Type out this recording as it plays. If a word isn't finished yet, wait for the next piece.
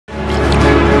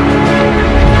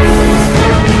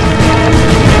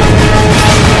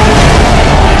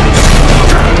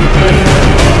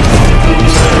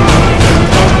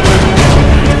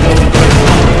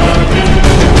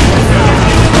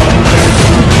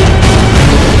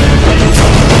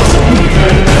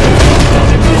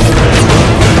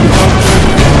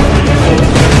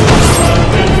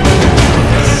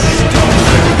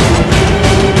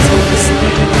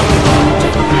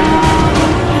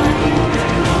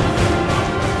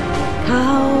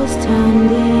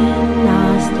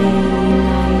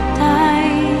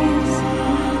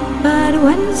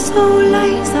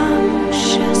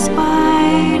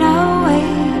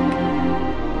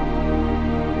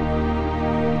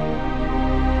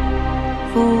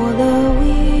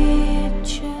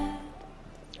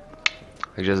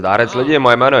Takže zdárec lidi,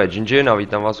 moje jméno je Jinjinn a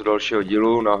vítám vás u dalšího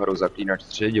dílu na hru Zaklínač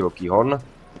 3, Divoký hon.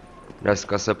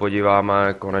 Dneska se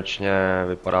podíváme, konečně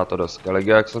vypadá to do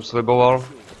Skellige, jak jsem sliboval.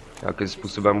 Jakým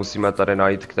způsobem musíme tady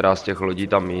najít, která z těch lodí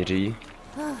tam míří.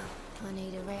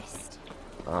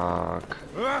 Tak.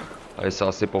 Tady se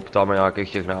asi poptáme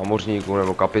nějakých těch námořníků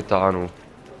nebo kapitánů.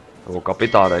 Nebo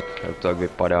kapitánek, jak to tak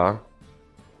vypadá.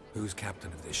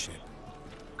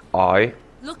 I.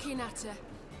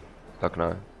 Tak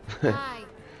ne.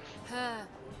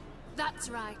 That's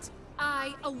right.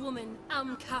 I, a woman,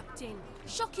 am captain.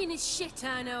 Shocking as shit,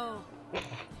 I know.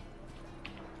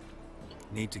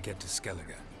 Need to get to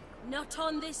Skellige. Not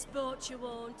on this boat, you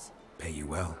won't. Pay you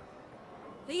well.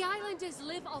 The islanders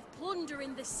live off plunder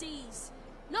in the seas.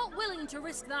 Not willing to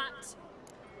risk that.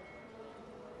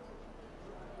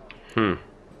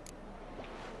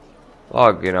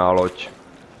 Tak, jiná loď.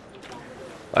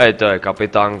 Hej, to je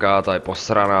kapitánka, ta je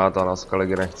posraná, ta na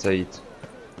Skellige nechce jít.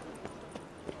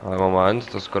 Ale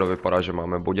moment, to skoro vypadá, že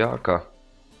máme boďáka.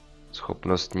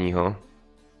 Schopnostního.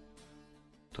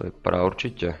 To vypadá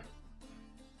určitě.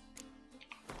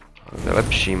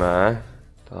 Vylepšíme.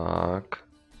 Tak.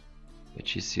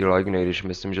 Větší síla, i když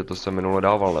myslím, že to se minule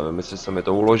dával. Nevím, jestli se mi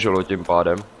to uložilo tím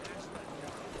pádem.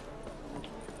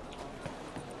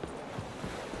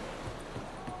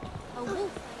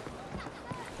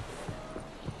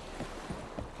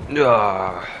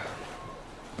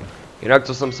 Jinak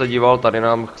co jsem se díval, tady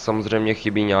nám samozřejmě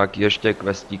chybí nějaký ještě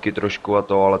questíky trošku a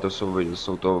to, ale to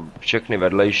jsou to všechny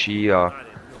vedlejší a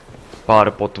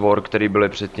pár potvor, který byly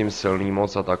předtím silný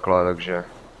moc a takhle, takže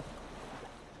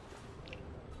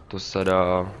to se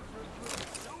dá.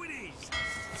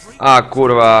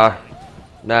 Kurva.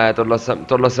 Ne,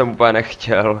 tohle jsem úplně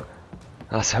nechtěl.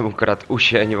 Já jsem ukradl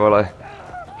ušeň, vole,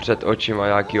 před očima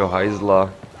nějakýho hajzla.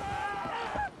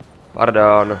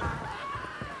 Pardon.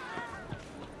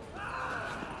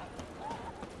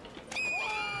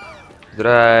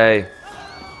 Zdrej.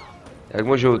 Jak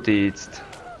můžu utíct?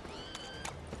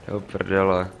 Jo,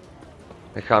 prdele.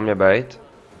 Nechá mě bejt?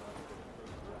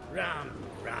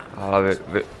 Ale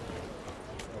vy...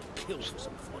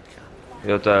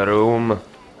 Jo, to je rum.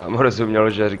 Já mu rozuměl,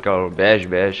 že říkal běž,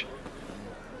 běž.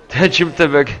 To je čím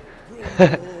tebe...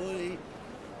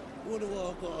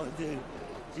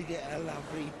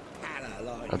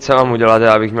 A co mám udělat,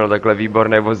 abych měl takhle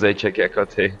výborný vozejček jako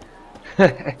ty?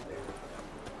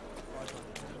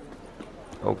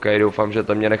 OK, doufám, že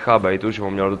to mě nechá bejt, už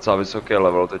on měl docela vysoký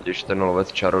level, totiž ten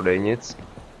lovec čarodejnic.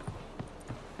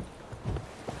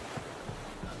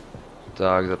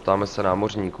 Tak, zeptáme se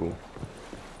námořníků.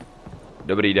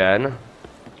 Dobrý den.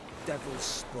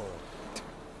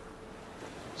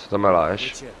 Co to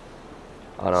meláš?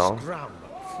 Ano.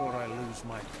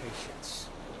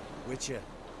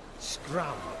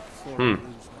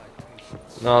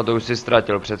 No, to už si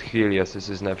ztratil před chvílí, jestli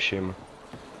jsi nevšiml.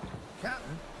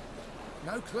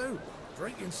 No clue.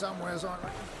 Drinking somewheres, I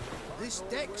reckon. This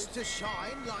deck's to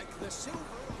shine like the silver.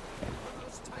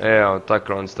 Jo,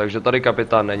 takhle, takže tady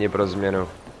kapitán není pro změnu.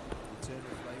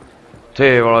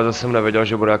 Ty vole, to jsem nevěděl,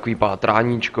 že bude takový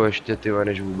pátráníčko ještě, ty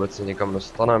než vůbec se někam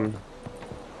dostanem.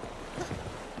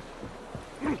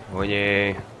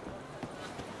 Oni.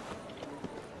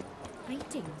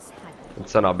 Teď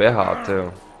se naběhá,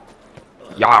 tyjo.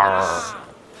 Já.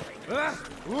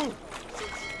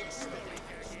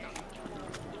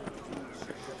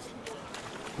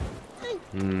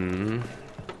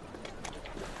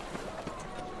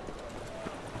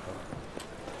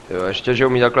 Jo, ještě, že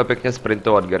umí takhle pěkně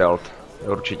sprintovat Geralt. Je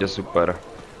určitě super.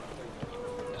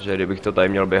 Že kdybych to tady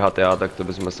měl běhat já, tak to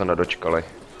bychom se nedočkali.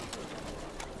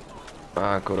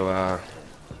 Kurva.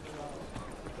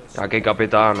 Nějaký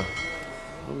kapitán.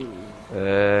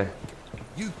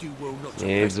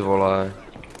 Nic, vole.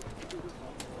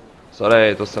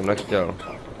 Sorry, to jsem nechtěl.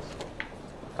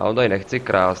 Já on tady nechci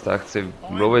krást, já chci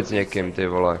mluvit s někým, ty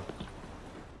vole.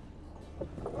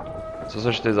 Co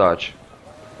seš ty zač?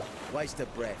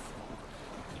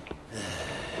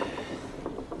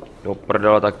 Do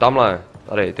prdele, tak tamhle.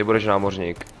 Tady, ty budeš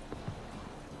námořník.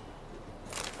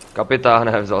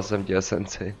 Kapitáne, vzal jsem ti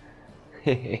esenci.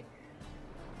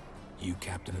 You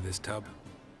captain of this tub?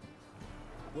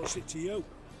 What's it to you?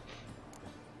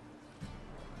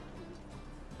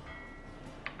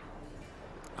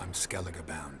 I'm Skellige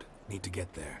bound. Need to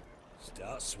get there.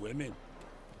 Start swimming.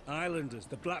 Islanders,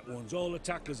 the black ones, all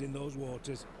attackers in those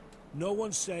waters. No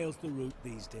one sails the route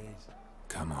these days.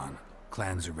 Come on.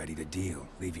 Clans are ready to deal.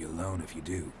 Leave you alone if you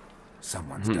do.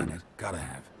 Someone's done it. Gotta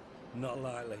have. Not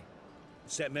likely.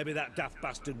 Except maybe that daft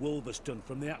bastard Wolverstone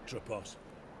from the Atropos.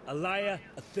 A liar,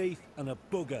 a thief, and a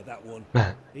bugger, that one.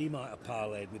 He might have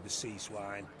parlayed with the sea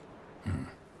swine.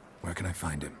 Where can I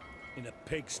find him? In a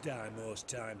pigsty most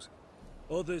times.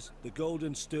 Others, the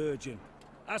golden sturgeon.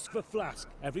 Ask for Flask,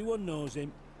 everyone knows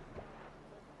him.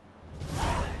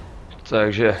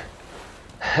 Takže...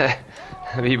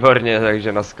 Výborně,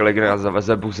 takže na Skellige nás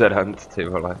zaveze buzerant, ty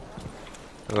vole.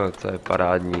 No, to je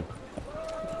parádní.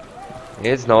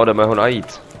 Nic, no, jdeme ho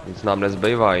najít. Nic nám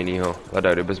nezbývá jinýho.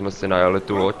 Tady, kdybychom si najeli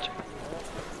tu loď.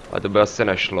 Ale to by asi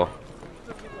nešlo.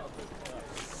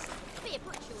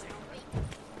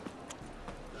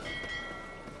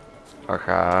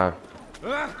 Aha.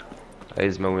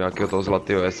 Tady jsme u nějakého toho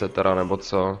zlatého esetera, nebo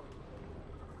co?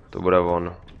 To bude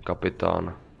on,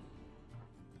 kapitán.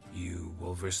 You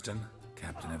Wolverston,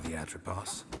 captain of the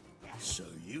Atropos? So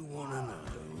you want to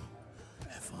know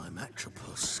if I'm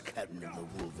Atropos, captain of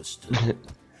the Wolverston?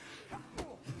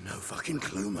 No fucking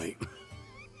clue, mate.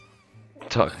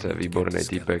 Tak, to je výborný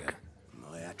týpek.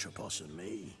 My Atropos and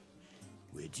me,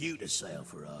 we're due to sail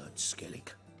for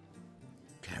Skellige,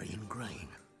 carrying grain.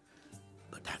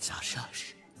 But that's hush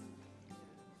hush.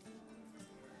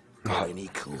 Got any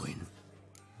coin?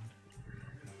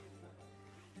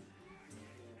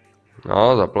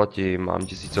 No, zaplatím, mám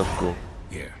 1000.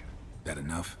 Here, that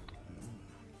enough?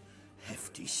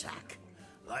 Hefty sack,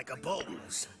 like a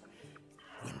bull's.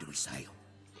 When do we sail?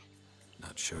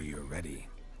 Not sure you're ready.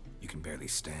 You can barely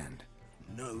stand.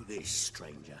 Know this,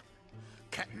 stranger.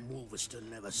 Captain Wolverston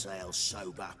never sails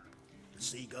sober. The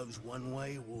sea goes one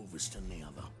way, Wolverston the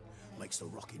other. Makes the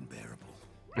rocking bearable.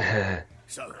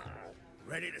 So,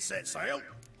 ready to set sail?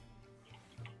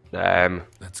 Damn.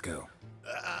 Let's go.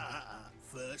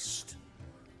 First,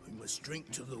 we must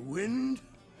drink to the wind,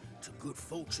 to good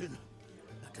fortune,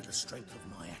 and to the strength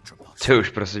of my Atropos. Ty už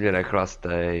prosím mě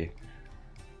nechlastej.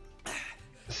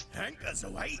 Anchors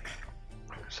away.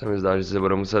 Se mi zdá, že se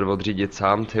budu muset odřídit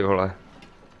sám, ty vole.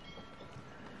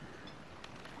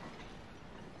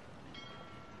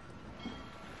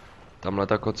 Tamhle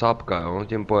ta kocápka, jo,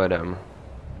 tím pojedem.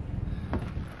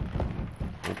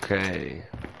 OK.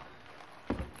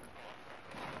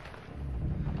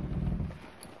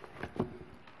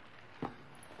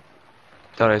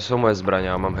 Tady jsou moje zbraně,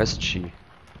 já mám hezčí.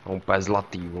 Mám úplně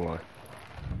zlatý, vole.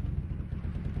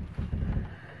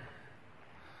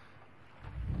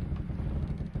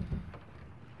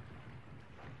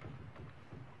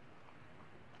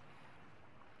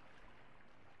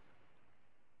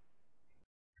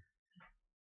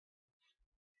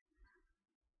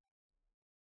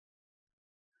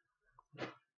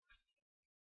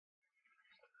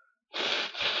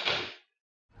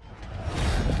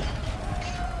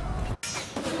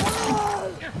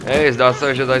 Hej, zdá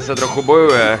se, že tady se trochu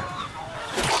bojuje.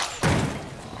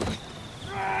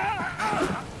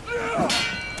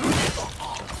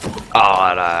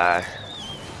 Ale ne.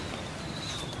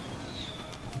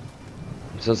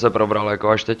 Jsem se probral jako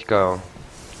až teďka, jo.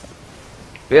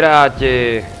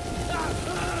 Piráti!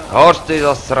 Hoř ty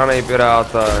zasranej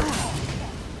piráte!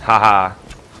 Haha.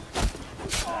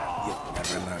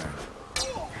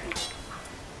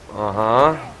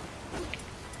 Aha.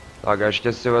 Tak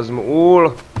ještě si vezmu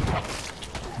úl.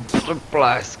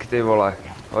 Plesk, ty vole.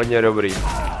 Hodně dobrý.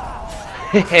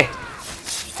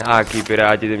 Nějaký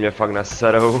piráti, ty mě fakt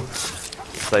neserou.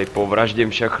 Tady povraždím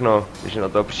všechno, když na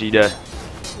to přijde.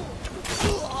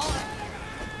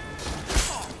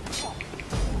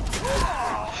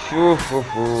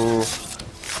 Fu.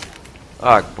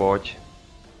 Tak pojď.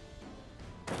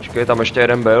 Počkej, tam ještě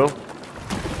jeden byl.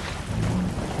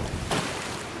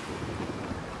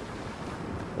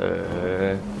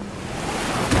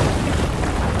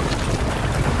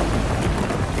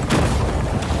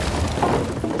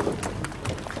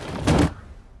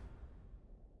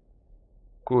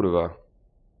 Kurva.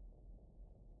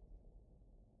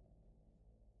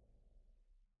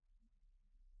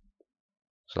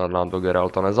 Snad nám to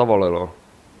Geralta nezavalilo.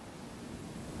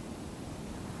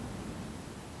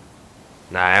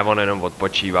 Ne, on jenom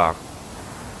odpočívá.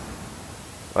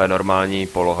 To je normální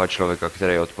poloha člověka,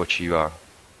 který odpočívá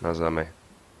na zemi.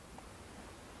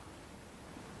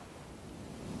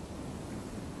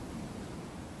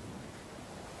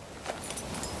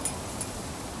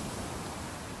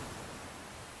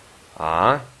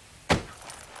 A?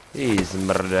 Jí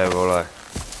zmrde, vole.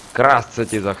 Krásce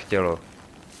ti zachtělo.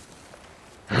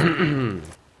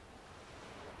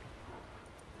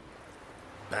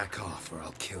 Back off or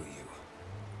I'll kill you.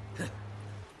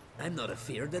 I'm not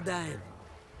afeard of dying.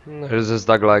 Že jsi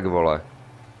takhle, vole.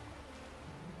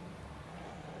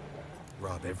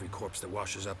 Rob every corpse that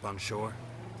washes up on shore?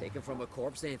 Taken from a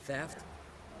corpse ain't theft.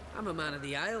 I'm a man of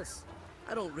the Isles.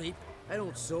 I don't reap, I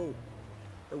don't sow.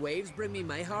 The waves bring me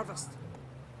my harvest.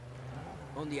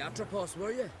 On the Atropos,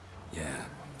 were you? Yeah,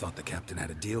 thought the captain had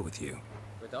a deal with you.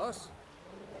 With us?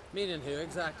 Meaning who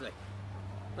exactly?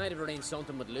 Might have arranged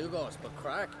something with Lugos, but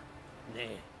crack?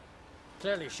 Nah.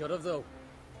 Clearly should have, though.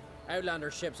 Outlander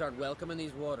ships aren't welcome in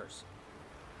these waters.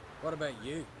 What about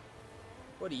you?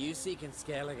 What do you seek in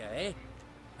Skellige, eh?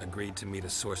 Agreed to meet a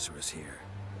sorceress here.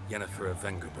 Yennefer of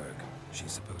Vengerberg.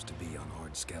 She's supposed to be on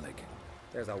Ord Skellig.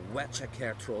 There's a wetcha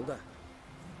Kertrolda.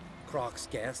 Croc's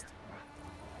guest.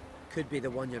 Could be the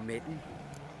one you're meeting.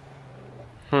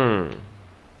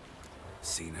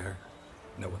 Seen her?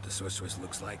 Know what the sorceress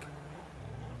looks like?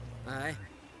 Aye.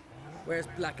 Wears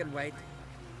black and white.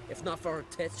 If not for her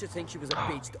tits, you'd think she was a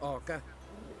beached orca.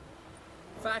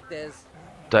 Fact is,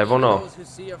 To je ono. those who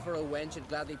see her for a wench would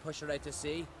gladly push her out to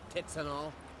sea, tits and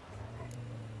all.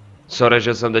 Sorry,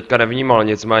 že jsem teďka nevnímal,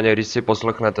 nicméně když si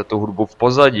poslechnete tu hudbu v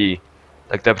pozadí,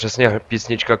 tak to je přesně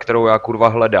písnička, kterou já kurva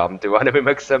hledám. Ty nevím,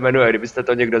 jak se jmenuje, kdybyste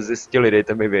to někdo zjistili,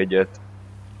 dejte mi vědět.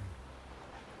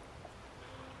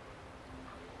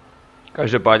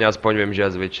 Každopádně aspoň vím, že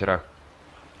je z Witchera.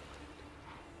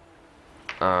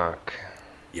 Tak.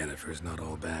 Yennefer's not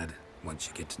all bad once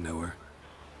you get to know her.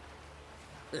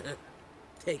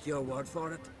 Take your word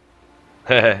for it.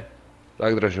 Hehe.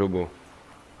 Tak drž hubu.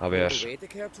 A věř. Way to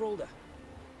Kertrolda.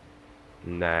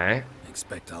 Ne.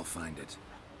 Expect I'll find it.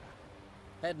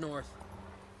 Head north.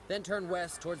 Then turn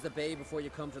west towards the bay before you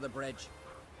come to the bridge.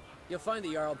 You'll find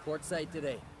the Jarl port side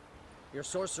today. Your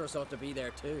sorceress ought to be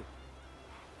there too.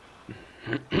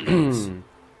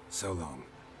 So long.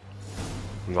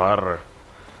 Var.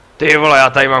 Ty vole, já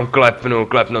tady mám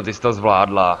klepnu, ty jsi to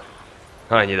zvládla.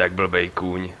 Ani tak blbej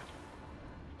kůň.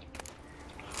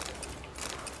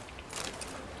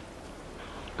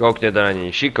 Koukněte na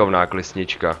ní, šikovná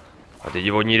klisnička. A ty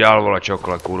jdi od ní dál, vole,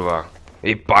 čokle, kurva.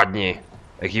 Vypadni.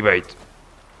 Nech jí bejt.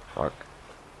 Tak.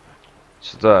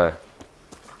 Co to je?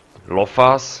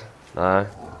 Lofas?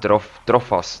 Ne,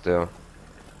 trofas, jo.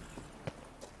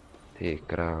 Ty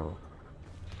král.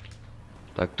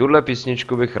 Tak tuhle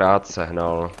písničku bych rád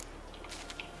sehnal.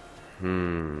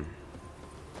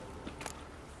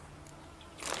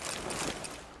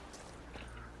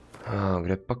 A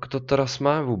kde pak to teda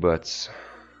jsme vůbec?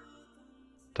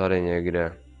 Tady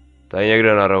někde. Tady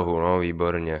někde na rohu, no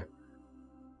výborně.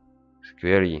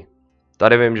 Skvělý.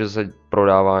 Tady vím, že se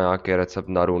prodává nějaký recept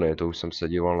na runy, to už jsem se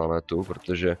díval na netu,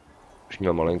 protože už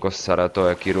mě malinko sere to,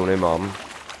 jaký runy mám.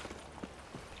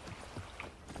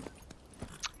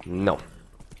 No.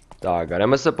 Tak a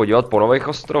jdeme se podívat po nových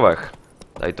ostrovech.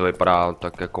 Tady to vypadá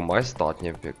tak jako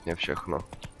majestátně pěkně všechno.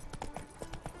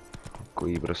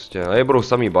 Takový prostě, tady budou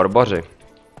samý barbaři.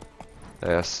 To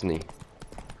je jasný.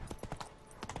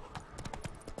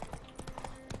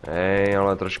 Hej,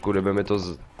 ale trošku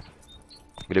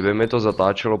kdyby mi to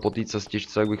zatáčelo po té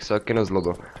cestičce, tak bych se taky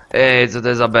nezlobil. Hej, co to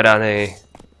je za berany?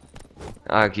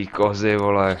 Nějaký kozy,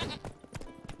 vole.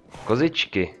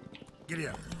 Kozičky.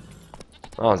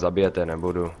 No, zabijete,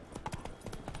 nebudu.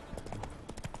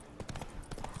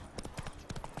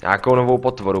 Nějakou novou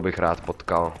potvoru bych rád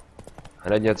potkal.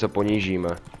 Hned něco ponížíme.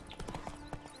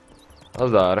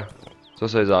 Nazdar. Co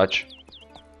se zač?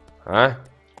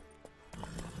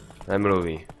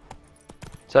 Nemluví.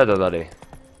 Co je to tady?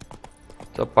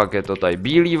 Co pak je to tady?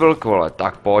 Bílý vlk, vole.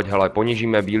 Tak pojď, hele,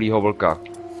 ponížíme bílýho vlka.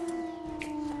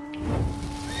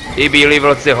 I bílí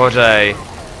vlci hořej.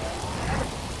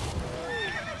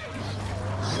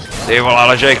 Ty vole,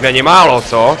 ale že jich není málo,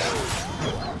 co?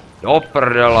 Do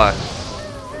prdele.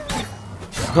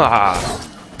 Haha.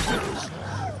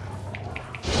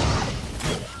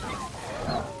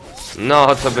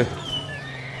 No, co by...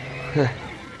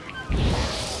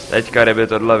 Teďka, kdyby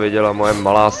tohle viděla moje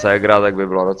malá ségra, tak by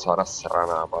byla docela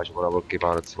nasraná, až ona vlky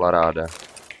má docela ráda.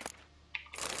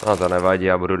 No to nevadí,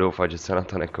 já budu doufat, že se na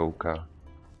to nekouká.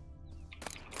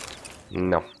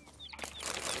 No.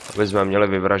 Aby jsme měli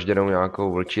vyvražděnou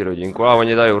nějakou vlčí rodinku, ale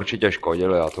oni tady určitě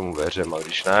škodili, já tomu věřím, a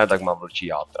když ne, tak mám vlčí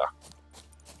játra.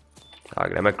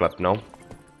 Tak, jdeme klepnout.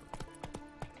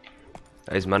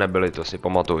 Tady jsme nebyli, to si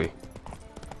pamatuj.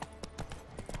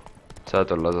 Co je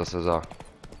tohle zase za...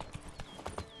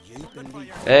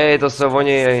 Ej, to jsou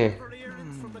oni,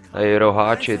 ej,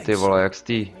 roháči, ty vole, jak z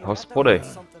té hospody.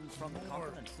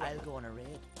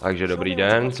 Takže dobrý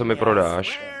den, co mi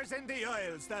prodáš?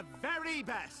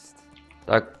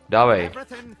 Tak, dávej.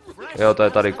 Jo, to je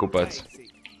tady kupec.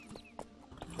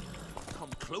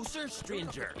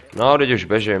 No, teď už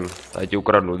běžím. Tady ti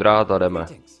ukradnu drát a jdeme.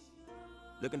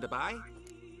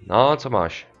 No, co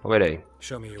máš? Povědej.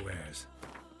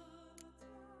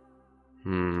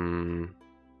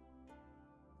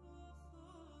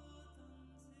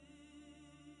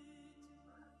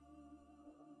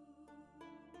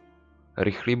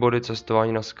 Rychlý body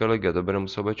cestování na Skellige, to by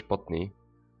nemuselo být špatný.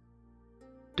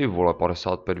 Ty vole,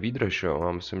 55 výdrž, jo,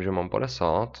 já myslím, že mám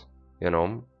 50,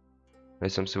 jenom.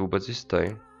 Nejsem si vůbec jistý.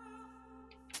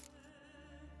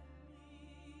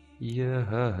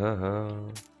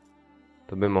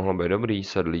 To by mohlo být dobrý,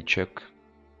 sedlíček.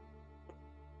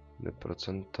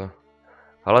 2%.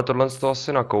 Ale tohle z toho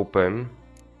asi nakoupím.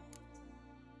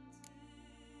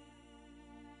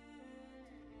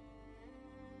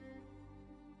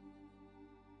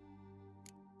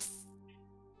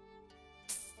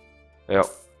 Jo,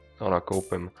 to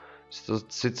nakoupím.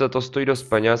 Sice to stojí dost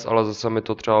peněz, ale zase mi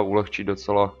to třeba ulehčí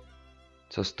docela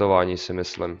cestování, si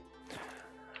myslím.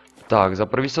 Tak, za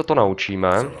prvý se to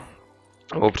naučíme.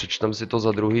 Nebo přečtem si to,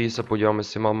 za druhý se podívám,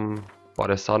 jestli mám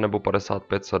 50 nebo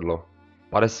 55 sedlo.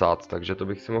 50, takže to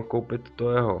bych si mohl koupit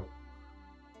to jeho.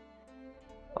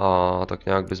 A tak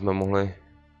nějak bychom mohli...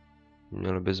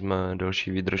 Měli bychom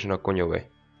delší výdrž na koňovi.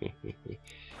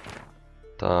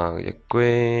 Tak,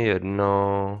 děkuji,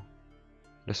 jedno...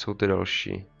 Kde jsou ty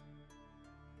další?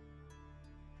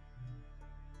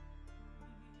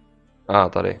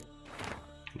 Tady.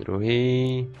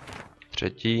 Druhý,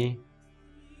 třetí,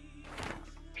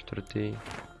 čtvrtý.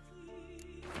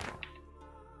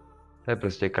 To je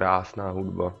prostě krásná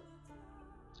hudba.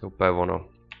 To je úplně ono.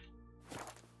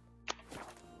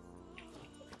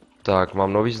 Tak,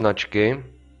 mám nový značky.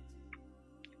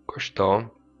 Košto.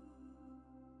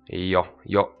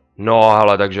 Jo. No,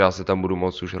 ale takže já si tam budu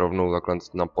moct už rovnou takhle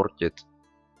naportit.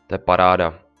 To je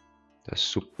paráda. To je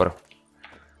super.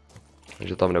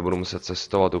 Takže tam nebudu muset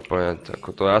cestovat úplně.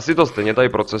 Jako to, já si to stejně tady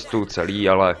procestuju celý,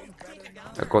 ale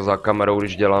jako za kamerou,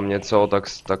 když dělám něco,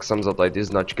 tak jsem za tady ty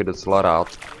značky docela rád.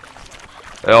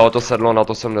 Jo, to sedlo, na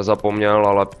to jsem nezapomněl,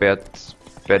 ale 5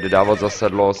 dávat za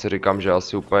sedlo si říkám, že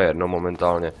asi úplně jedno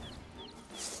momentálně.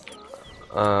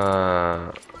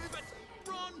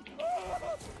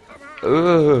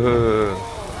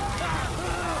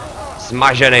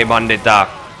 Smažený bandita.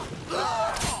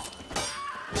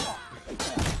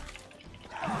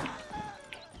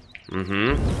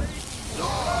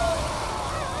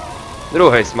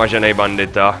 Druhý smažený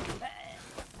bandita.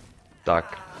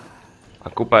 Tak. A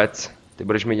kupec, ty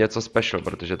budeš mít něco special,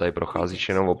 protože tady procházíš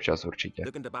jenom občas určitě.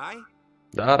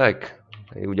 Dárek.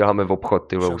 Tady uděláme v obchod,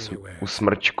 ty u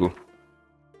smrčku.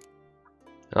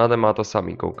 A ten má to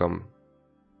samý, koukám.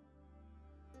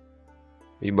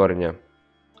 Výborně.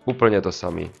 Úplně to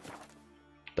samý.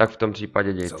 Tak v tom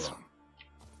případě nic.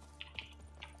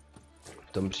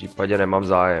 V tom případě nemám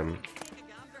zájem.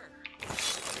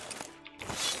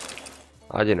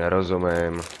 Ani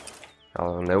nerozumím.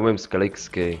 Ale neumím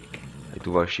skeligsky. I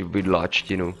tu vaši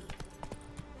bydláčtinu.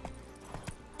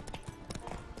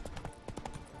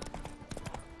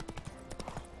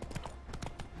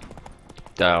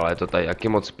 Ale je to tady jaký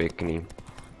moc pěkný.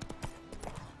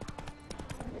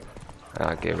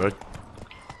 Nějaký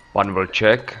pan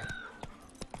vlček.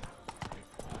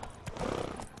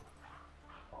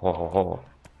 Ho.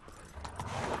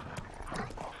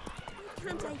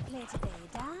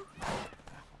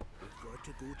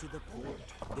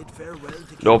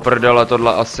 Do prdele,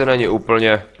 tohle asi není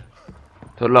úplně...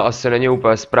 Tohle asi není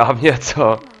úplně správně,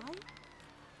 co?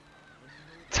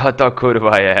 Co to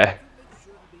kurva je?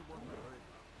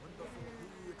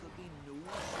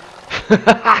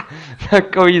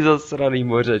 Takový zasraný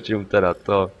mořečům teda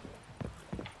to.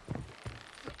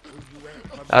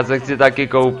 Já se chci taky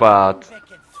koupat.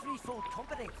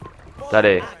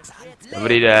 Tady.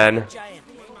 Dobrý den.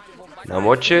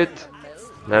 Namočit?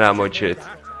 Nenamočit.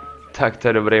 Tak to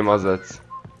je dobrý mazec.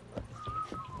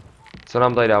 Co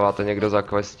nám tady dáváte, někdo za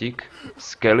questík?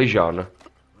 Skelligan.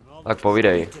 Tak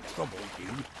povídej.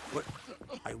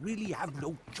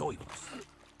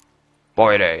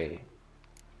 Povídej.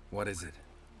 What is it?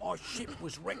 Our ship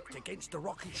was wrecked against the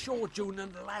rocky shore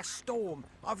during the last storm.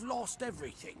 I've lost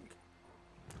everything.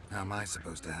 How am I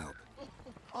supposed to help?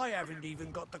 I haven't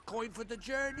even got the coin for the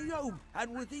journey home,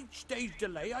 and with each day's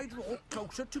delay, I draw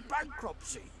closer to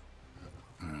bankruptcy.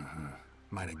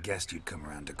 Might have guessed you'd come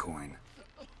around to coin.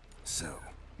 So,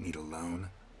 need a loan?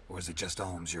 Or is it just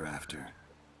alms you're after?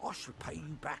 I shall pay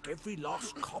you back every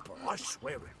lost copper, I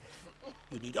swear it.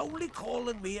 You need only call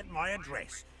on me at my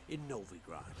address in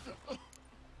Novigrad.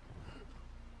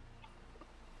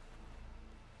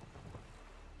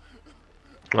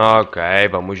 Okay,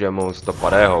 pomůže mu, to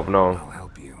padé hovno. I'll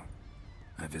help you.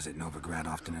 I visit Novigrad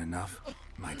often enough.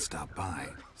 Might stop by,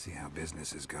 see how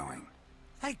business is going.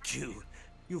 Thank you.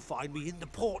 You'll find me in the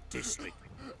Port District.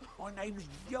 My name's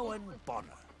Johan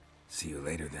Bonner. See you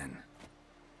later then.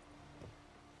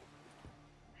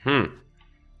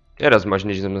 Je dost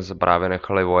možný, že jsme se právě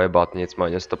nechali vojebat,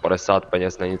 nicméně 150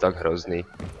 peněz není tak hrozný.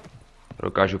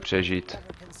 Dokážu přežít.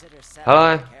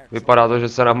 Hele, vypadá to, že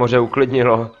se na moře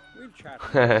uklidnilo.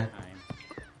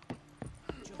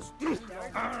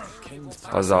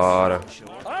 Azar.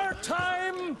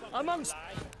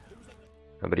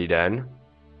 Dobrý den.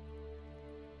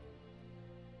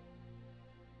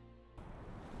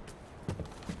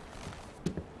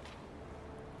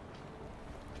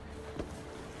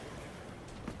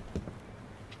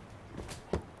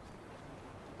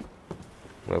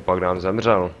 No, pak nám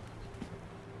zemřel.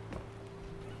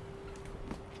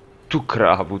 Tu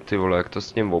krávu, ty vole, jak to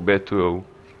s ním obětujou.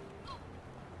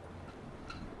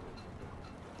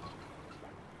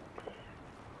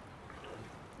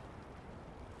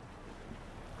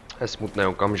 Je smutný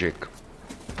okamžik.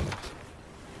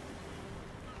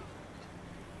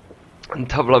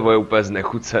 Ta vlevo je úplně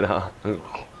znechucená.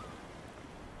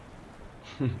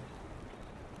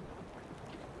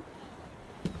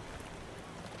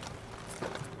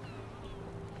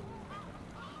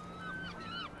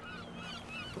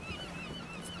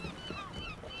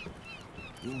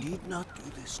 You need not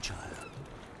do this, child.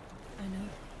 I know,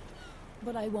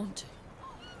 but I want to.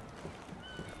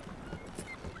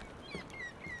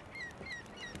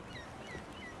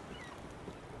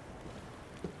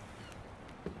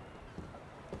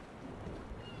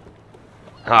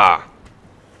 Ha.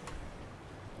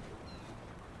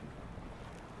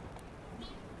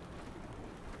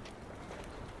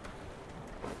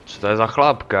 Co to je za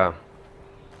chlápka?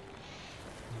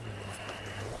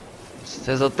 Co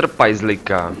to je za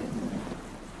trpajzlika?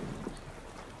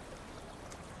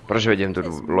 Proč vidím tu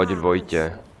loď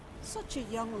dvojitě? Such a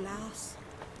young lass.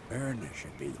 Erna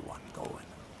should be the one going.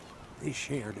 They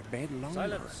shared a bed longer.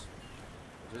 Silence.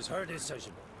 It is her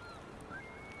decision.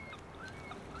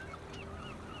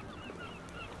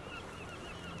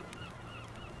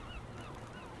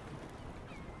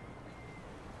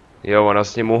 Jo, ona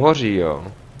s ním uhoří,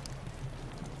 jo.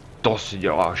 To si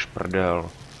děláš, prdel.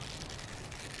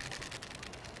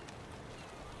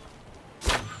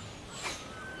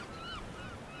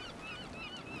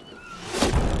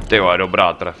 Ty vole,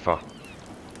 dobrá trefa.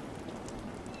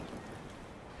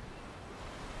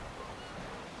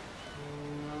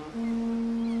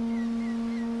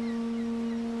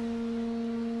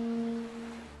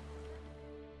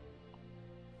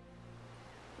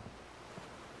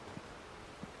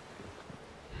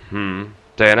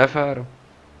 To je nefér.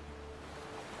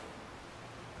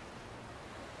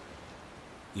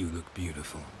 You look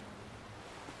beautiful.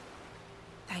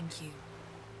 Thank you.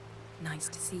 Nice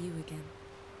to see you again.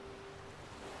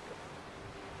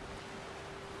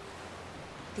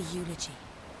 The eulogy.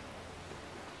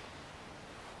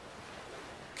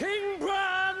 King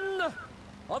Bran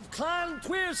of Clan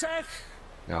Twirsech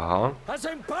Aha. has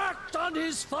embarked on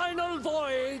his final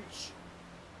voyage.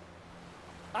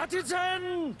 At its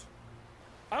end,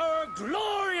 our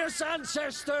glorious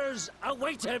ancestors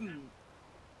await him.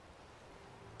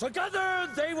 Together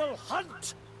they will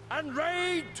hunt and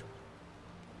raid.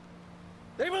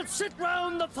 They will sit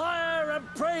round the fire and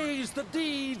praise the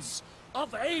deeds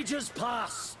of ages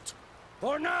past.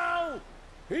 For now,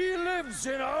 he lives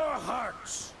in our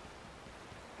hearts.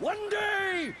 One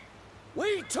day,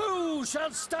 we too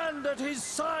shall stand at his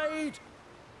side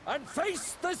and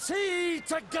face the sea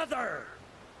together.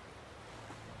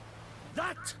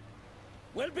 That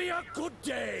will be a good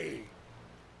day.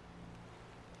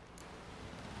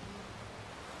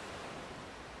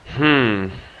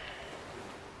 You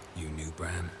knew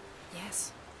Bran?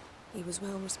 Yes, he was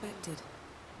well respected.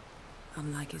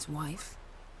 Unlike his wife.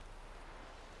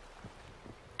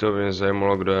 To mě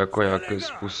zajímalo, kdo jako nějakým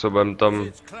způsobem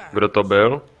tam, kdo to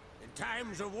byl. In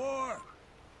times of war,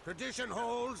 tradition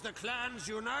holds the clans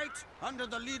unite under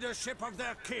the leadership of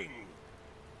their king.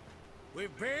 We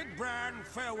bid Bran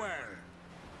farewell.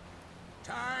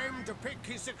 Time to pick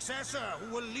his successor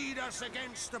who will lead us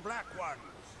against the Black Ones.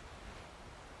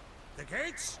 The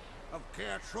gates of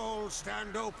Caer Troll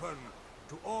stand open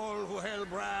to all who hail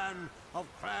Bran of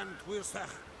Clan Twirsech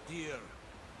dear.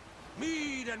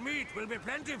 Mead and meat will be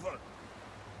plentiful.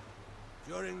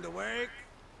 During the wake,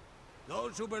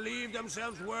 those who believe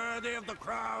themselves worthy of the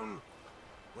crown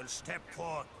will step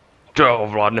forth. To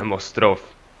ovládnem ostrov.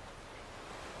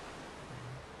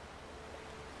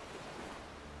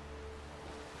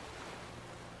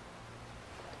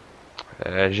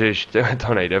 Ježiš,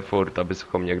 to nejde furt,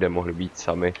 abychom někde mohli být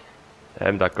sami.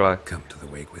 Jdem takhle. Come to the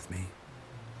wake with me.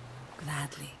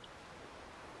 Gladly.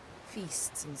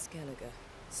 Feasts in Skellige,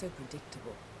 so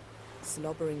predictable.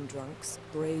 Slobbering drunks,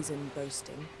 brazen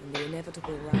boasting, and the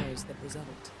inevitable rows that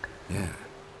result. Yeah,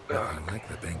 I like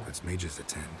the banquets mages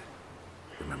attend.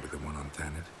 Remember the one on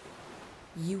Thanet?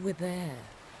 You were there.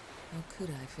 How could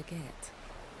I forget?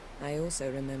 I also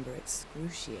remember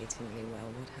excruciatingly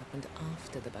well what happened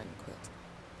after the banquet.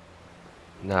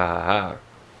 Nah.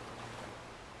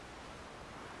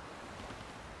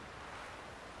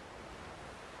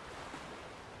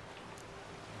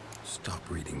 Stop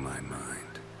reading my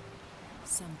mind.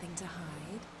 Something to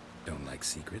hide? Don't like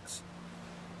secrets?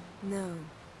 No.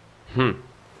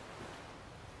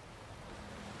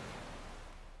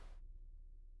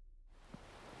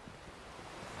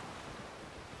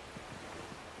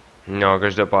 No,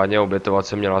 každopádně obětovat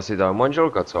se měla asi ta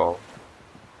manželka, co?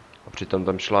 A přitom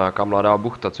tam šla nějaká mladá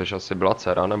buchta, což asi byla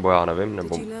dcera, nebo já nevím,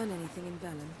 nebo...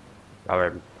 Já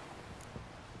vím.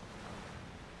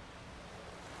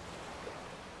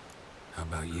 How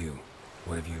about you?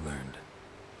 What have you learned?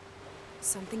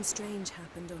 Something strange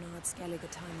happened on our Skellige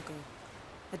time ago.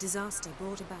 A disaster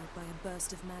brought about by a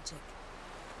burst of magic.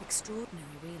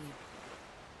 Extraordinary, really.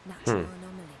 Natural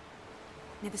anomaly.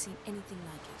 Never seen anything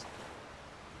like it.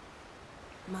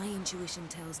 My intuition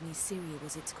tells me Syria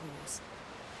was its cause.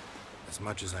 As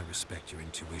much as I respect your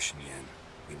intuition, Yen,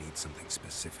 we need something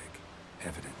specific.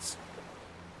 Evidence.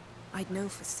 I'd know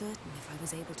for certain if I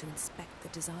was able to inspect the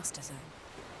disaster zone.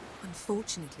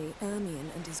 Unfortunately,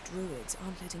 Ermion and his druids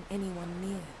aren't letting anyone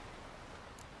near.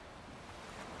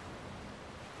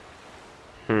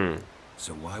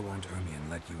 So why won't Ermion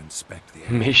let you inspect the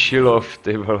area? Myšilov,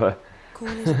 ty vole. Call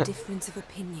it a difference of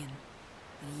opinion.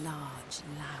 A large,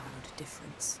 loud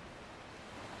difference.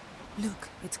 Look,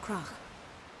 it's Krach.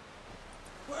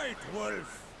 White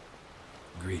Wolf!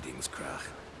 Greetings, Krach.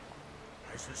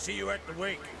 I shall see you at the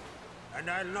wake, and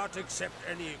I'll not accept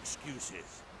any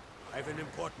excuses. I have an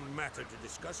important matter to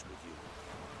discuss with you.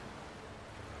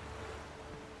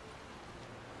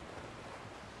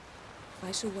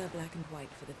 I shall wear black and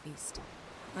white for the feast.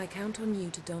 I count on you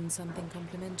to don something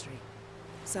complimentary.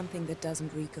 Something that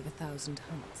doesn't reek of 1,000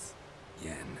 hunts.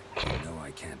 Yen, you know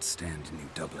I can't stand new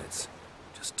doublets.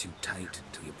 Just too tight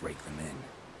till you break them in.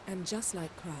 And just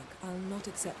like Krag, I'll not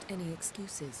accept any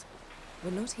excuses.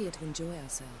 We're not here to enjoy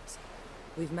ourselves.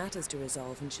 We've matters to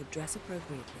resolve and should dress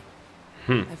appropriately.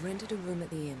 I've rented a room at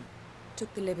the inn.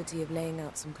 Took the liberty of laying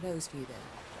out some clothes for you there.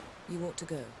 You ought to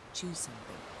go. Choose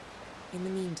something. In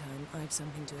the meantime, I've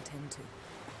something to attend to.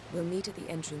 We'll meet at the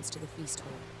entrance to the feast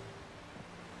hall.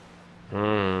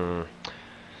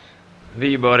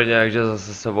 Výborně, takže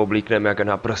zase se oblíkneme jako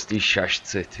naprostý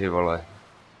šašci, ty vole.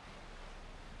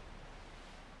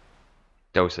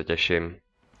 Já už se těším.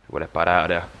 Bude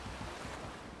paráda.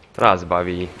 To nás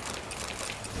baví.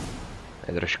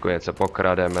 Tady trošku něco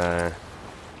pokrademe.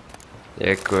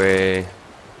 Děkuji.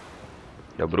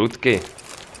 Do brůdky.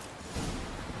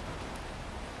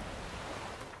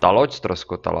 Ta loď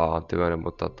ztroskotala, tyhle,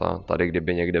 nebo tady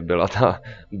kdyby někde byla ta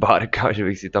bárka, že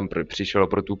bych si tam přišel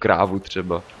pro tu krávu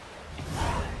třeba.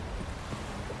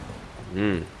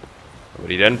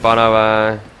 Dobrý den,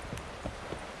 panové.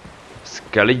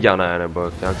 Skelligiané,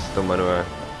 nebo jak se to jmenuje.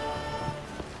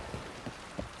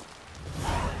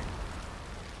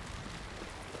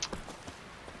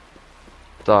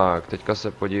 Tak, teďka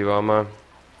se podíváme,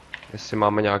 jestli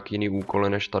máme nějaký jiný úkoly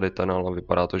než tady ten, ale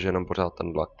vypadá to, že jenom pořád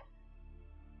tenhle.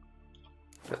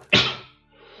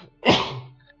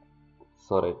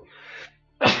 Sorry.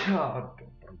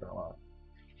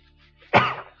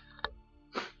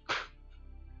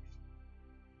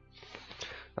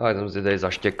 Ale jsem si tady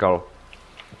zaštěkal.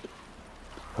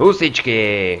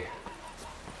 Husičky!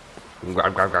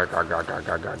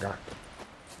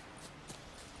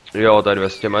 Jo, to je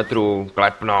 200 metrů,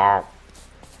 klepno.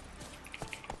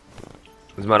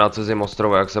 Jsme na cizím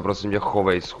ostrově, jak se prosím tě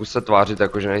chovej. Zkus se tvářit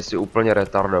jako, že nejsi úplně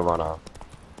retardovaná.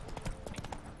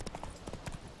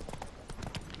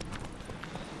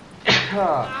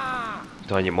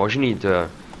 To není možný, to je.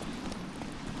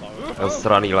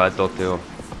 Straný léto, tyjo.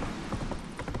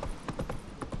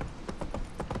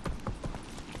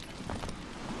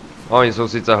 Oni jsou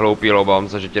sice hloupí, obávám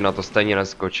se, že ti na to stejně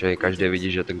neskočí. Každý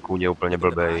vidí, že ten kůň je úplně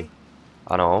blbej.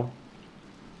 Ano.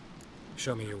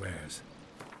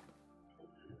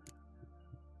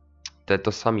 To je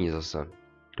to samý zase.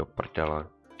 Do prdele.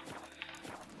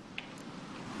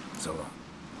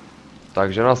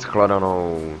 Takže na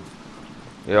shledanou.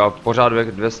 Jo, pořád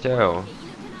 200, jo.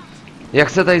 Jak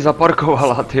se tady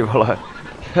zaparkovala, ty vole?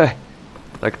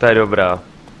 Tak to je dobrá.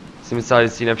 Si myslel, že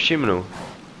si ji nevšimnu.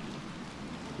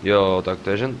 Jo, tak to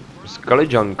je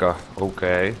Skelligianka, OK.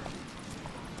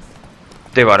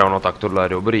 Ty vado, no tak tohle je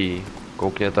dobrý.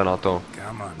 Koukněte na to.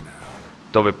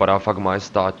 To vypadá fakt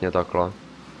majestátně takhle.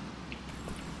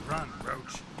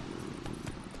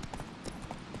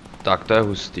 Tak to je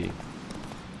hustý.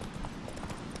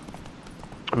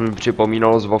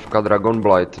 Připomínalo z Vovka Dragon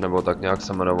Blight, nebo tak nějak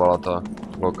se jmenovala ta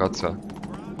lokace.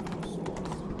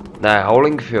 Ne,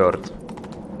 Howling Fjord.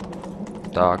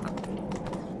 Tak.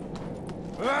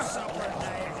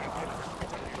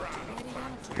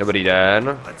 Dobrý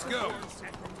den.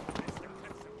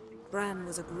 Bran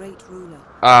was a great ruler.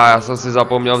 A já jsem si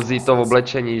zapomněl vzít to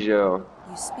oblečení, že jo?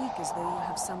 You speak as though you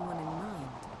have someone in mind.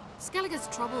 Skellige's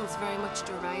troubles very much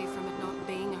derive from it not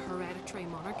being a hereditary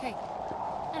monarchy.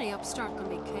 Any upstart can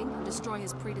be king and destroy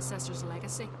his predecessor's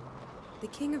legacy. The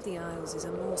King of the Isles is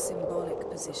a more symbolic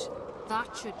position.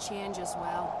 That should change as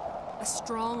well. A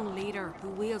strong leader who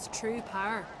wields true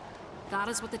power. That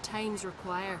is what the times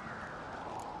require.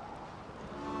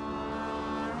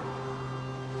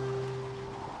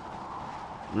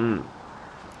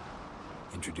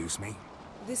 Introduce me.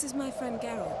 This is my friend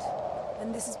Geralt,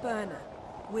 and this is Berna,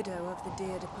 widow of the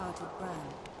dear departed Bran.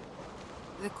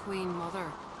 The Queen Mother.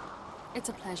 It's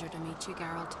a pleasure to meet you,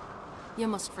 Geralt. You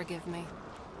must forgive me,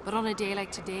 but on a day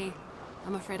like today,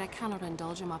 I'm afraid I cannot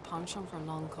indulge in my penchant for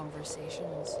long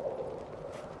conversations.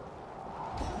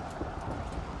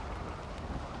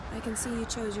 I can see you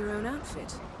chose your own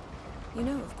outfit. You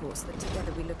know, of course, that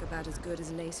together we look about as good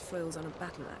as lace frills on a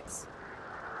battle axe.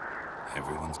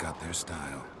 Everyone's got their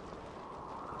style.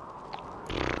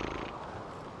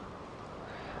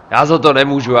 Já za to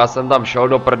nemůžu, já jsem tam šel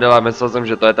do prdele, myslel jsem,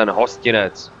 že to je ten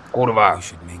hostinec. Kurva. We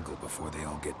should mingle before they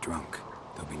all get drunk.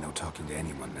 There'll be no talking to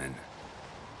anyone then.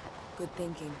 Good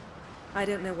thinking. I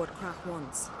don't know what Krach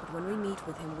wants, but when we meet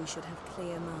with him, we should have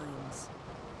clear minds.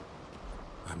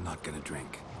 I'm not gonna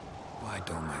drink. Why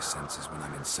dull my senses when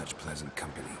I'm in such pleasant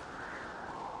company?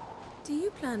 Do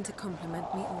you plan to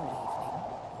compliment me all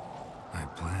evening? I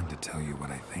plan to tell you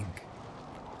what I think.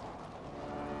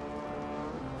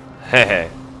 Hehe.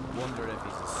 Wonder if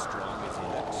he's as strong as he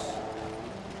looks.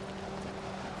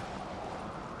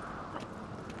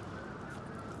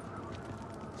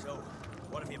 So,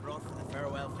 what have you brought for the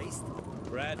farewell feast?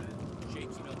 Bread,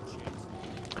 sheep's milk cheese.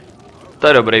 To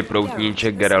je dobrý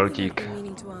proutníček, Geraltík.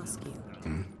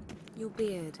 Your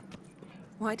beard.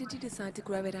 Why did you decide to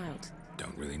grow it out?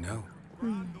 Don't really know.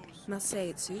 Must say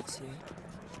it suits you.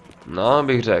 No,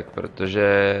 bych řekl,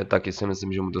 protože taky si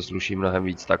myslím, že mu to sluší mnohem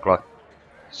víc takhle.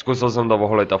 Zkusil jsem to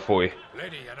oholit a fuj.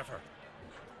 Lady Yennefer.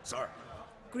 Sir.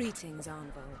 Greetings,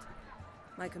 Arnvald.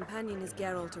 My companion is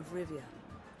Geralt of Rivia.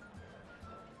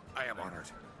 I am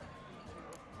honored.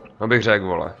 No bych řekl,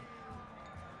 vole.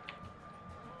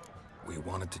 We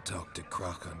wanted to talk to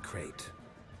Krach on Crate.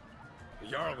 The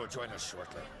Jarl will join us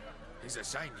shortly. He's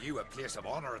assigned you a place of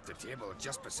honor at the table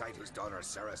just beside his daughter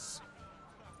Ceres.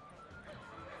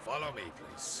 Follow me,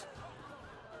 please.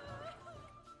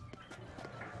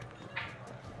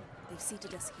 They've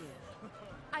seated us here.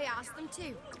 I asked them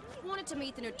to. Wanted to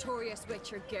meet the notorious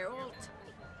witcher Geralt.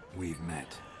 We've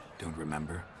met. Don't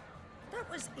remember? That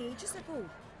was ages ago.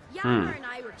 Yammer and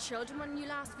I were children when you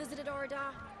last visited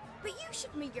ODBÉR. But you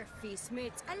should meet your feast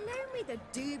mates. Allow me the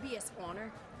dubious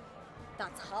honor.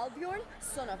 That's Halbjorn,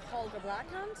 son of Holger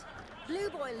Blackhand. Blue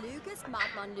Boy Lucas,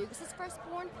 Madman Lucas's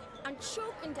firstborn. And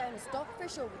choking down a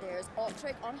stockfish over there is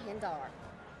Otrek on Hindar.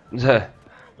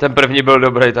 Ten první byl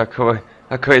dobrý,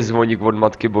 takový zvoník od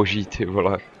Matky Boží, ty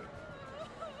vole.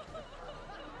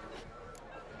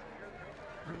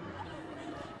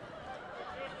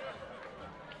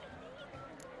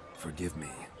 Forgive me.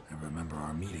 I remember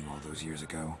our meeting all those years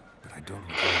ago, but I don't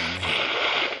recall her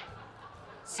name.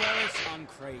 Ceres on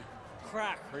Crate,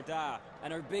 Krach, her da,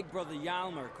 and her big brother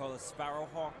Hjalmar called a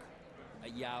Sparrowhawk. A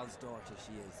Jarl's daughter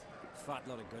she is. Fat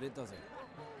lot of good it does her.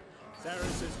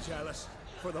 Ceres is jealous,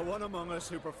 for the one among us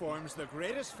who performs the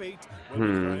greatest feat will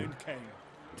be crowned king.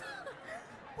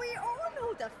 We all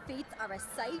know the feats are a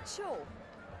sideshow.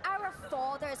 Our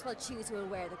fathers will choose who will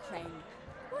wear the crown.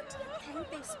 What do you think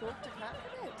they spoke to Krach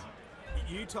about?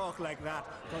 You talk like that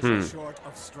because you're short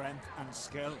of strength and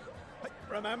skill.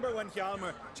 Remember when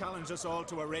Hjalmar challenged us all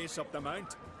to a race up the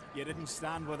mount? You didn't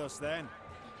stand with us then.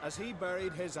 As he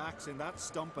buried his axe in that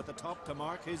stump at the top to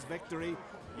mark his victory,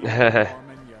 you were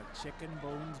warming your chicken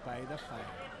bones by the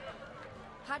fire.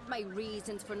 Had my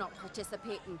reasons for not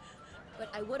participating, but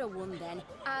I would have won then,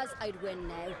 as I'd win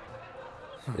now.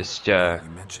 Ještě.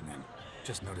 You mention him.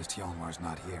 Just noticed Hjalmar's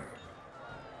not here.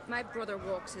 My brother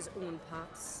walks his own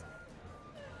paths.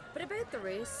 But about the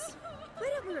race, why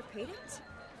don't we repeat it?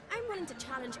 I'm willing to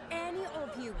challenge any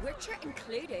of you, Witcher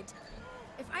included.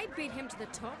 If I beat him to the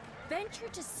top, venture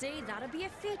to say that'd be a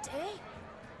feat, eh?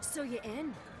 So you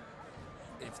in?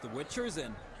 If the Witcher's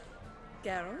in.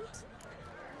 Geralt?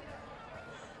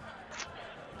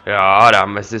 Jo,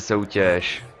 dáme si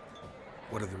soutěž.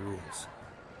 What are the rules?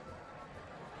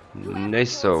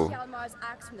 Nejsou. Hjalmar's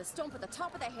axe from the stump at the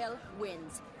top of the hill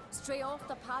wins. Stray off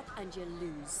the path and you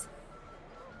lose.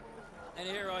 And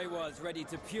here I was, ready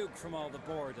to puke from all the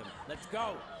boredom. Let's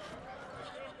go.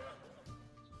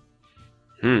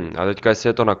 A teďka jestli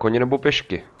je to na koni nebo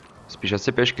pěšky? Spíš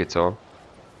asi pěšky, co?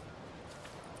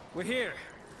 We're here.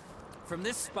 From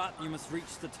this spot, you must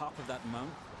reach the top of that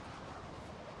mountain.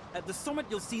 At the summit,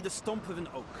 you'll see the stump of an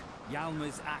oak.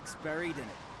 Yalma's axe buried in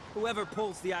it. Whoever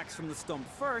pulls the axe from the stump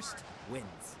first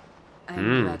wins.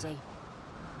 I'm ready.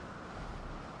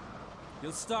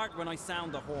 You'll start when I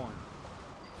sound the horn.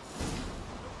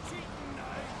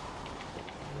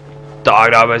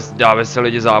 Tak dáme si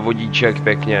lidi závodíček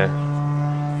pěkně.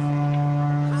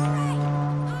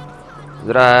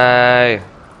 Zdrej.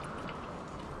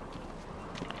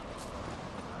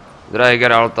 Zdrej,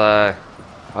 Geralte.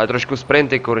 Ale trošku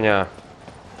sprinty, kurňa.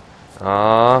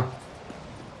 A.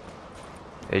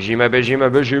 Běžíme.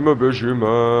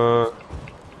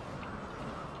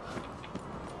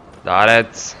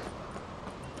 Dárec.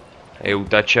 Hej,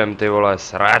 utečem, ty vole,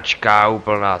 sračka,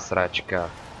 úplná sračka.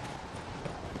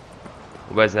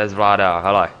 Vůbec nezvládá,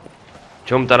 hele.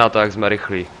 Čumte na to, jak jsme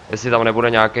rychlí. Jestli tam nebude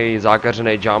nějaký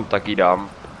zákeřený jump, tak ji dám.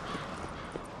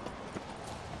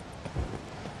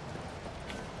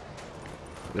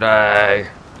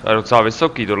 Drej, to je docela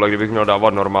vysoký, tohle kdybych měl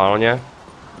dávat normálně.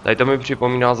 Tady to mi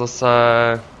připomíná zase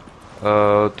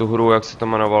tu hru, jak se to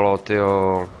jmenovalo,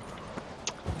 tyjo.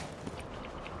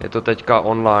 Je to teďka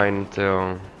online,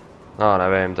 tyjo. No,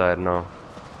 nevím, to je jedno.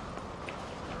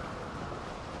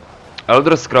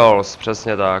 Elder Scrolls,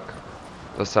 přesně tak.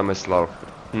 To jsem myslel.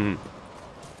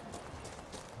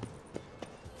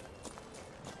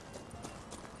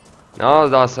 No,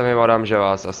 zdá se mi, madam, že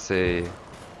vás asi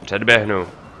předběhnu.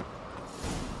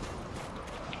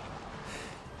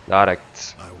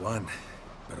 Direct. I won,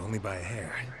 but only by a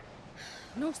hair.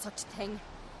 No such thing.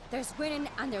 There's winning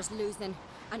and there's losing,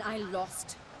 and I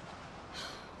lost.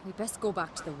 We best go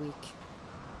back to the week.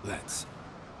 Let's.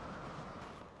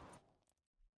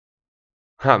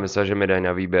 Myslím, že mi dají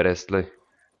na výběr,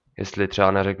 jestli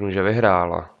třeba neřeknu, že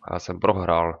vyhrála. Já jsem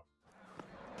prohrál.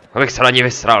 Abych se na ní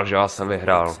vysral, že já jsem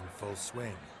vyhrál.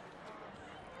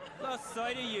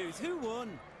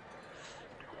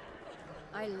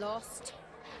 I lost.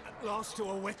 Lost to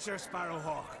a witcher,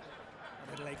 Sparrowhawk.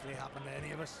 Would it likely happen to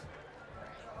any of us?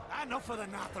 Enough of the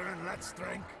nattering, let's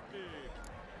drink.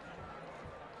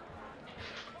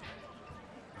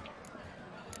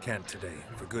 Can't today,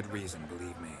 for good reason,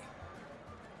 believe me.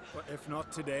 But if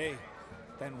not today,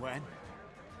 then when?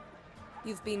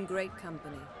 You've been great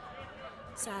company.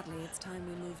 Sadly, it's time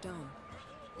we moved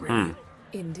on.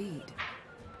 Indeed.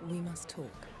 We must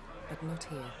talk, but not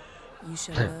here. You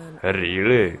shall learn.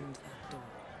 Really?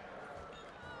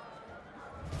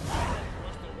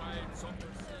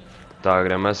 Tak,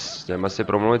 jdeme si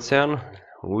promluvit si jen.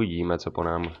 Uvidíme, co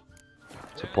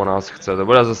po nás chce. To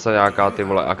bude zase nějaká ty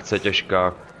vole akce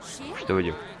těžká. Už to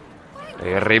vidím.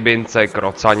 Rybince,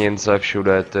 krocanince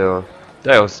všude, tyjo. To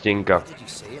je hostinka.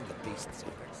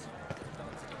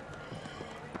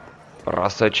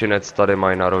 Prasečinec tady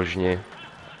mají na rožni.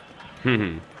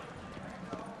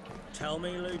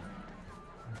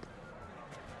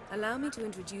 Allow me to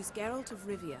introduce Geralt of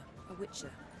Rivia, a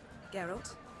witcher.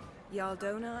 Geralt, Jarl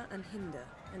Donar and Hinder,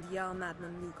 and Jarl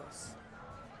Madman Lugos.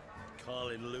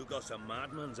 Calling Lugos a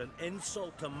madman's an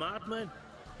insult to madmen.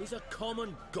 He's a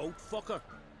common goat fucker.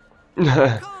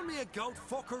 Call me a goat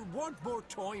fucker one more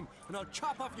time, and I'll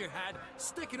chop off your head,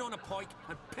 stick it on a pike,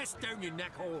 and piss down your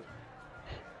neck hole.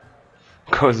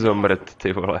 Kozomrt,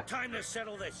 ty vole. Time to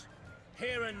settle this,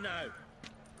 here and now.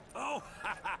 Oh,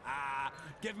 ha ha ha!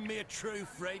 Giving me a true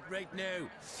fright right now.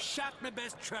 Shat my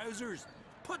best trousers.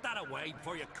 Put that away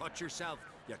before you cut yourself,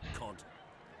 you cunt.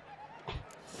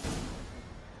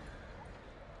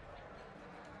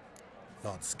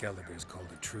 Thought Skellige's called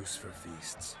a truce for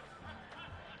feasts.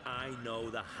 I know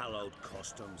the hallowed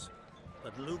customs,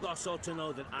 but Lugos ought to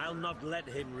know that I'll not let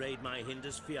him raid my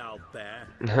Hindisfial bear.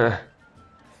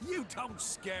 You don't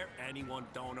scare anyone,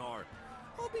 Donar.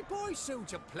 I'll be boy soon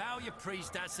to plough your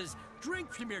priestesses,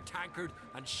 drink from your tankard,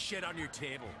 and shit on your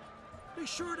table. Be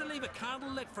sure to leave a candle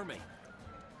lit for me.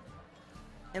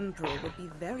 Emperor would be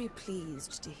very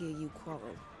pleased to hear you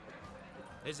quarrel.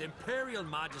 His Imperial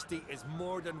Majesty is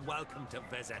more than welcome to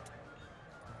visit.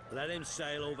 Let him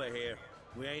sail over here.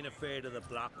 We ain't afraid of the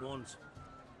black ones.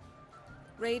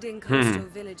 Raiding coastal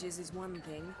villages is one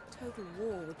thing. Total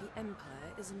war with the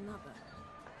Empire is another.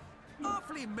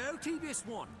 Awfully melty, this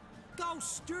one. Go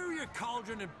stir your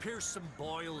cauldron and pierce some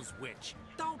boils, witch.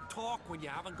 Don't talk when you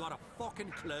haven't got a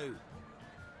fucking clue.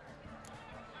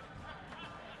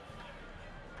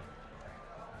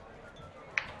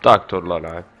 Tak tohle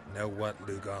ne. Know what,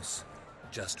 Lugos?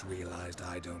 Just realized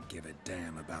I don't give a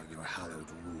damn about your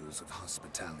hallowed rules of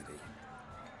hospitality.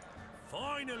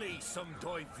 Finally, some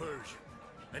diversion.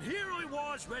 And here I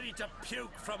was ready to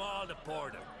puke from all the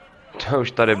boredom. To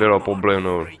už tady bylo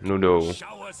poblinu nudou.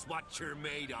 Show us what you're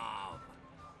made of.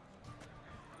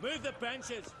 Move the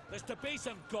benches. There's to be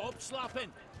some gob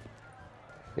slapping.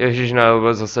 Ježíš, ne,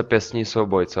 vůbec zase pěstní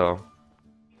souboj, co?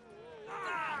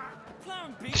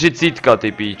 30,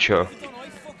 ty píčo.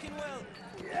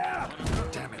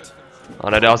 A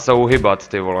nedá se uhybat,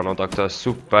 ty vole, no tak to je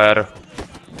super.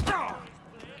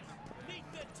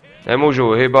 Nemůžu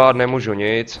uhybat, nemůžu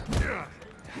nic.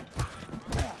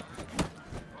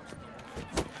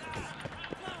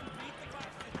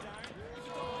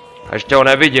 Ještě ho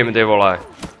nevidím, ty vole.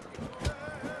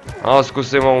 No,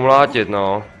 zkusím ho umlátit,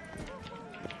 no.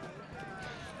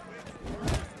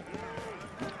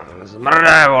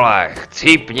 Zmrdé, vole,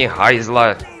 chcípni,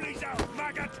 hajzle.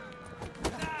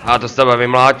 A to s tebe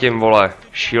vymlátím, vole.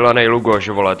 Šílený Lugoš,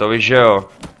 vole, to víš, že jo?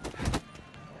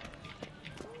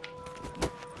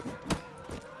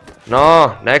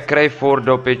 No, nekrej furt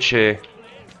do piči.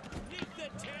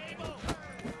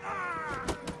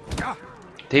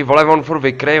 Ty vole, on furt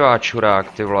vykrejvá,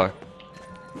 čurák, ty vole.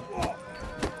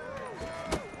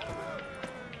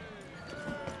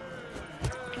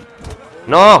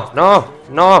 No, no,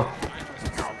 no.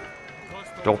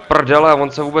 Do prdele,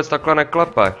 on se vůbec takhle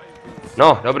neklepe.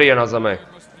 No, dobrý, je na zemi.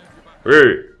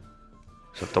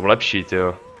 Co to lepší,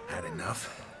 tyjo.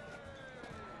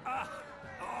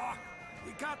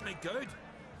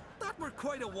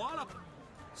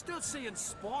 Still seeing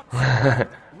spots,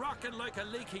 rocking like a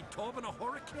leaky tub in a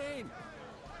hurricane.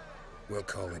 We'll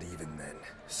call it even then,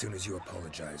 as soon as you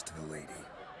apologize to the lady.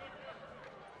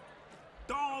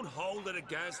 Don't hold it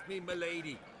against me,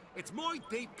 milady. It's my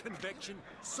deep conviction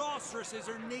sorceresses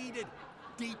are needed,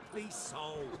 deeply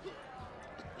so.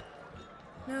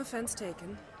 No offense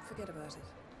taken. Forget about it.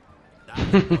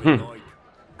 That's my like.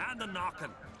 And the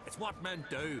knocking. It's what men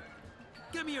do.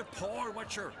 Give me your paw,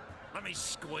 Witcher. Let me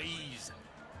squeeze.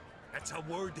 It's a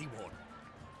worthy one.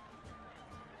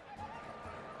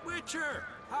 Witcher,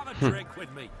 have a drink with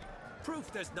me.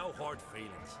 Proof there's no hard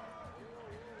feelings.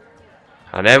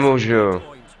 A nemůžu.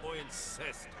 I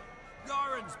insist.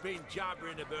 Lauren's been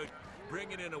jabbering about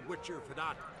bringing in a Witcher for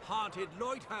that haunted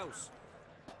lighthouse.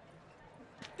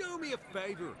 Do me a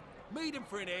favor. Meet him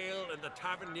for an ale in the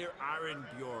tavern near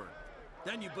Arenbjorn.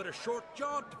 Then you put a short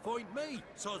jaunt to find me,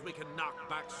 so as we can knock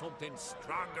back something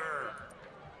stronger.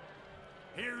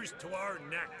 Here's to our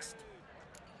next.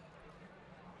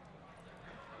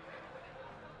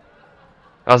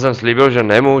 Já jsem slíbil, že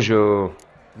nemůžu.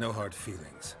 No hard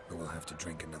feelings, but we'll have to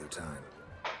drink another time.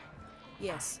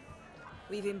 Yes.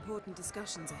 We've important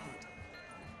discussions ahead.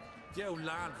 You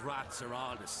land rats are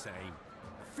all the same.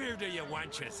 Fear to you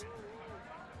wenches.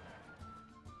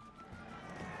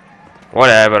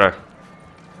 Whatever.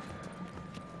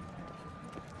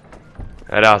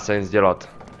 Nedá se nic dělat.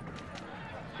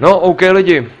 No, OK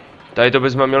lidi. Tady to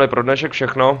bychom měli pro dnešek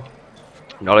všechno.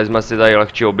 Dali jsme si tady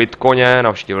lehčí obyt koně,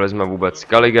 navštívili jsme vůbec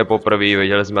Skellige poprvé,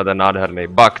 viděli jsme ten nádherný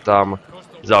bug tam.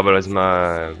 Zabili jsme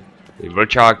i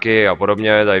vlčáky a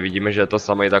podobně, tady vidíme, že je to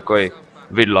samý takový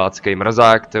vidlácký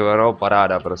mrzák, tyjo, no,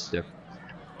 paráda prostě.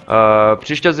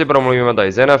 Příště si promluvíme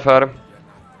tady s Yennefer.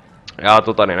 Já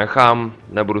to tady nechám,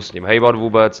 nebudu s ním hejbat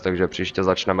vůbec, takže příště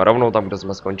začneme rovnou tam, kde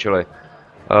jsme skončili.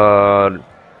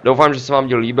 Doufám, že se vám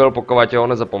díl líbil, pokud jo,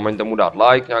 nezapomeňte mu dát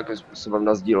like, nějakým způsobem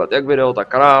nasdílet jak video, tak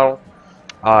kanál.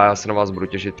 A já se na vás budu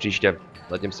těšit příště.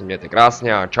 Zatím se mějte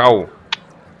krásně a čau.